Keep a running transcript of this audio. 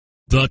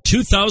The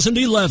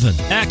 2011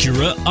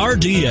 Acura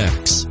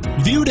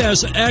RDX. Viewed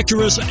as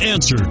Acura's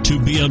answer to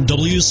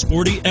BMW's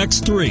sporty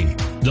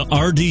X3, the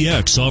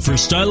RDX offers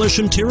stylish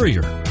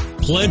interior,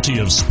 plenty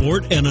of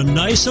sport, and a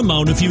nice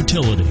amount of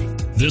utility.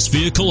 This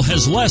vehicle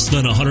has less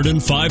than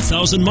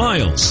 105,000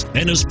 miles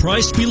and is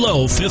priced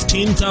below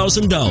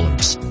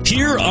 $15,000.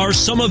 Here are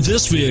some of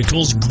this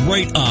vehicle's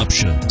great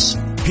options: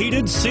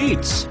 heated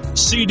seats,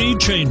 CD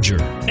changer,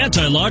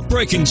 anti-lock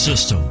braking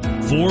system,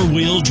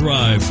 four-wheel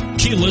drive,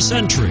 keyless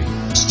entry,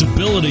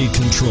 stability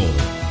control,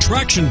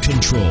 traction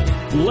control,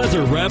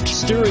 leather-wrapped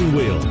steering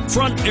wheel,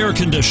 front air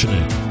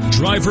conditioning,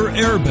 driver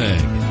airbag.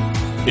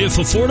 If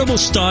affordable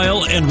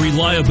style and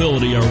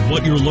reliability are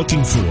what you're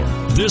looking for,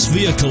 this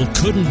vehicle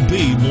couldn't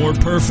be more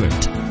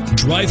perfect.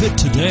 Drive it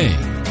today.